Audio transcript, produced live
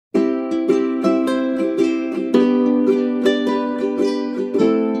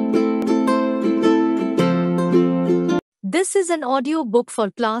This is an audio book for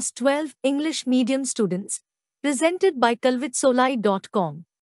Class 12 English Medium students, presented by kalvitsolai.com.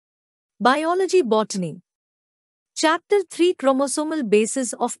 Biology Botany. Chapter 3 Chromosomal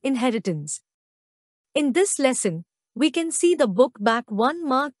Basis of Inheritance. In this lesson, we can see the book back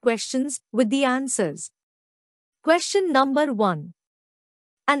 1-mark questions with the answers. Question number 1.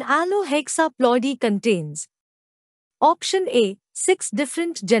 An allohexaploidy contains Option A, 6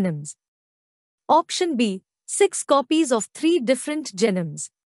 different genomes. Option B, 6 copies of 3 different genomes.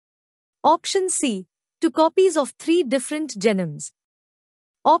 Option C, 2 copies of 3 different genomes.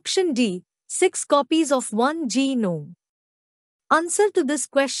 Option D, 6 copies of 1 genome. Answer to this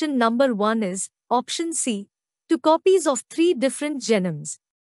question number 1 is Option C, 2 copies of 3 different genomes.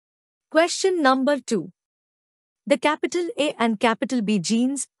 Question number 2. The capital A and capital B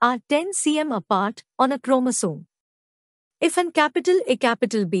genes are 10 cm apart on a chromosome. If an capital A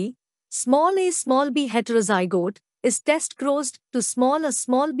capital B, small a small b heterozygote is testcrossed to small a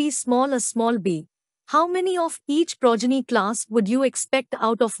small b, how many of each progeny class would you expect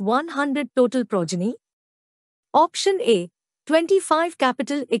out of 100 total progeny? Option A, 25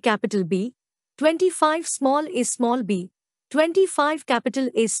 capital A capital B, 25 small b, 25 capital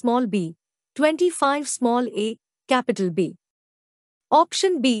A small b, 25 small a capital B.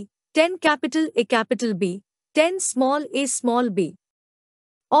 Option B, 10 capital A capital B, 10 small b.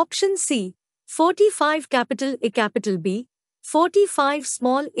 Option C, 45 capital A capital B, 45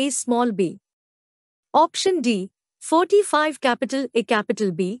 small b. Option D, 45 capital A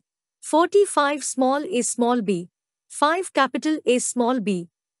capital B, 45 small b, 5 capital A small b,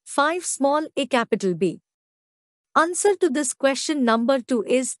 5 small a capital B. Answer to this question number 2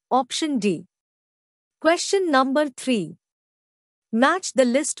 is Option D. Question number 3. Match the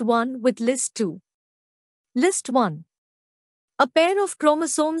list 1 with list 2. List 1. A pair of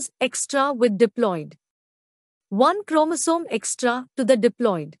chromosomes extra with diploid. 1 chromosome extra to the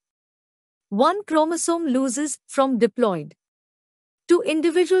diploid. 1 chromosome loses from diploid. 2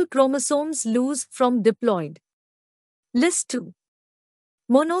 individual chromosomes lose from diploid. List 2.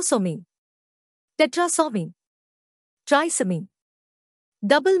 Monosomy, tetrasomy, trisomy,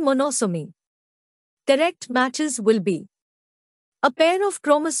 double monosomy. Correct matches will be: a pair of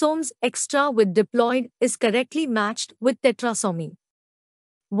chromosomes extra with diploid is correctly matched with tetrasomy.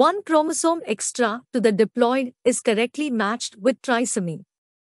 1 chromosome extra to the diploid is correctly matched with trisomy.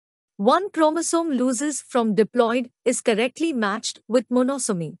 1 chromosome loses from diploid is correctly matched with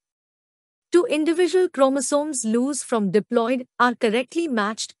monosomy. 2 individual chromosomes lose from diploid are correctly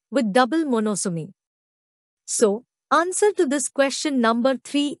matched with double monosomy. So, answer to this question number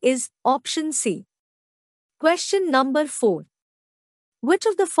 3 is Option C. Question number 4. Which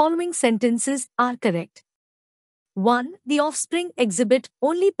of the following sentences are correct? 1. The offspring exhibit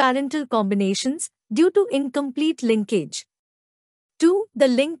only parental combinations due to incomplete linkage. 2. The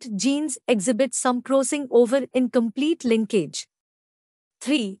linked genes exhibit some crossing over in complete linkage.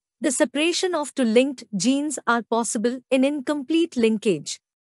 3. The separation of 2 linked genes are possible in incomplete linkage.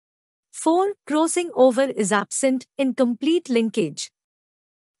 4. Crossing over is absent in complete linkage.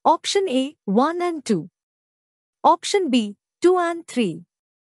 Option A, 1 and 2. Option B, 2 and 3.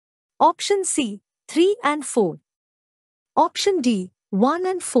 Option C, 3 and 4. Option D, 1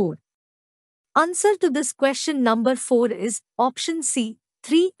 and 4. Answer to this question number 4 is Option C,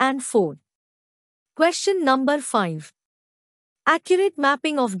 3 and 4. Question number 5. Accurate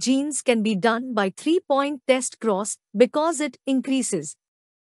mapping of genes can be done by 3-point test cross because it increases: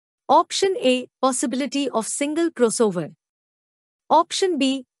 Option A, possibility of single crossover. Option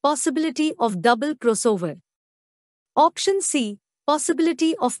B, possibility of double crossover. Option C,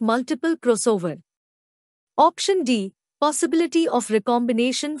 possibility of multiple crossover. Option D, possibility of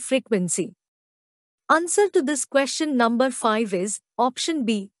recombination frequency. Answer to this question number 5 is Option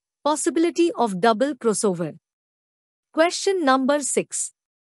B, possibility of double crossover. Question number 6.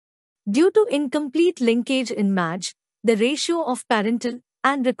 Due to incomplete linkage in MAG, the ratio of parental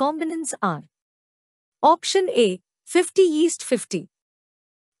and recombinants are: Option A, 50:50.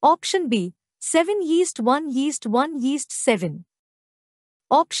 Option B, 7:1:1:7.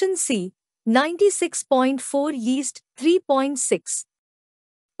 Option C, 96.4:3.6.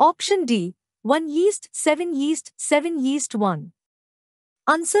 Option D, 1:7:7:1.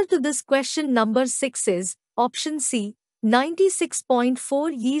 Answer to this question number 6 is Option C,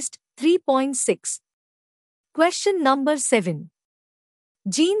 96.4:3.6. Question number 7.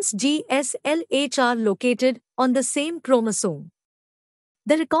 Genes G, S, L, H are located on the same chromosome.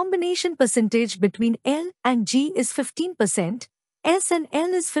 The recombination percentage between L and G is 15%, S and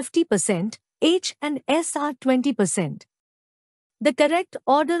L is 50%, H and S are 20%. The correct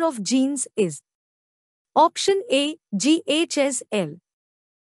order of genes is Option A, GHSL.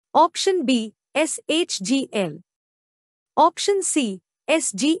 Option B, SHGL. Option C,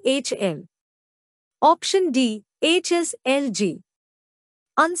 SGHL. Option D, HSLG.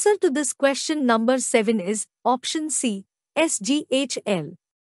 Answer to this question number 7 is option C, SGHL.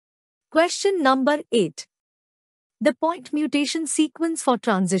 Question number 8. The point mutation sequence for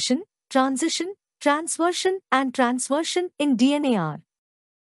transition, transversion and transversion in DNA are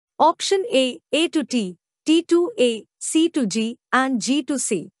Option A to T, T to A, C to G and G to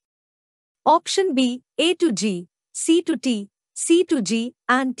C. Option B, A to G, C to T, C to G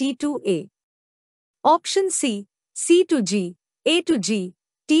and T to A. Option C, C to G, A to G,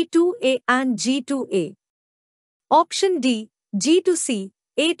 T to A and G to A. Option D, G to C,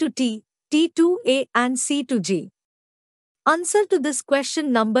 A to T, T to A and C to G. Answer to this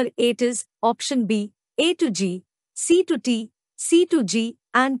question number 8 is option B, A to G, C to T, C to G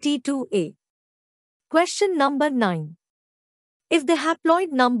and T to A. Question number 9. If the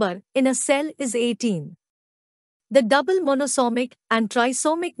haploid number in a cell is 18, the double monosomic and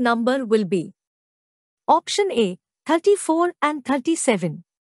trisomic number will be Option A, 34 and 37.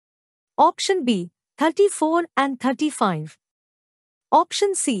 Option B, 34 and 35.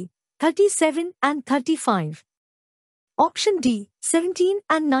 Option C, 37 and 35. Option D, 17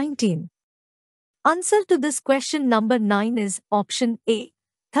 and 19. Answer to this question number 9 is option A,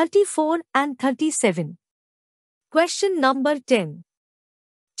 34 and 37. Question number 10.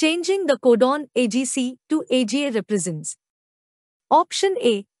 Changing the codon AGC to AGA represents Option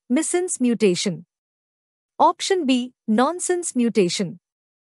A, missense mutation. Option B, nonsense mutation.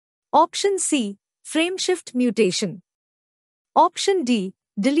 Option C, frameshift mutation. Option D,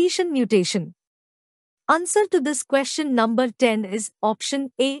 deletion mutation. Answer to this question number 10 is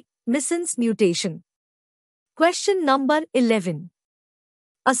option A, missense mutation. Question number 11.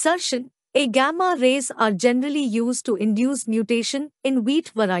 Assertion: A gamma rays are generally used to induce mutation in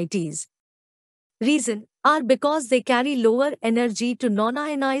wheat varieties. Reason are because they carry lower energy to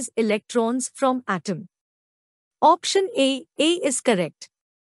non-ionize electrons from atom. Option A is correct.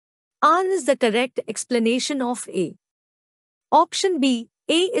 R is the correct explanation of A. Option B,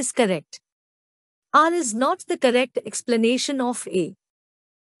 A is correct. R is not the correct explanation of A.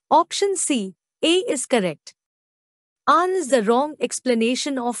 Option C, A is correct. R is the wrong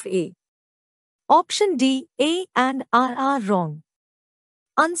explanation of A. Option D, A and R are wrong.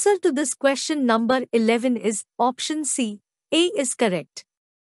 Answer to this question number 11 is option C, A is correct.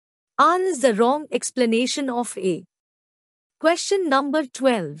 R is the wrong explanation of A. Question number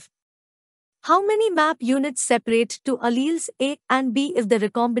 12. How many map units separate two alleles A and B if the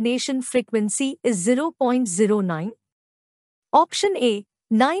recombination frequency is 0.09? Option A,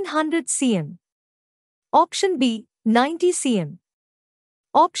 900 cm. Option B, 90 cm.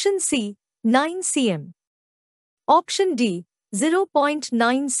 Option C, 9 cm. Option D, 0.9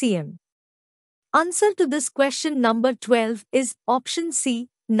 cm. Answer to this question number 12 is option C,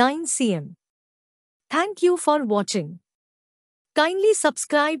 9 cm. Thank you for watching. Kindly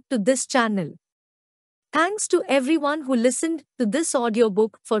subscribe to this channel. Thanks to everyone who listened to this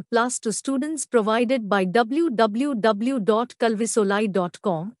audiobook for +2 students provided by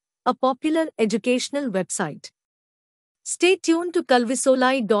www.culvisolai.com, a popular educational website. Stay tuned to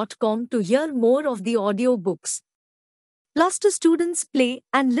culvisolai.com to hear more of the audiobooks. +2 students play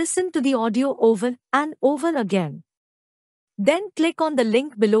and listen to the audio over and over again. Then click on the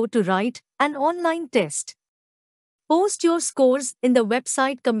link below to write an online test. Post your scores in the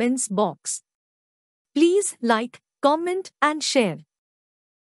website comments box. Please like, comment and share.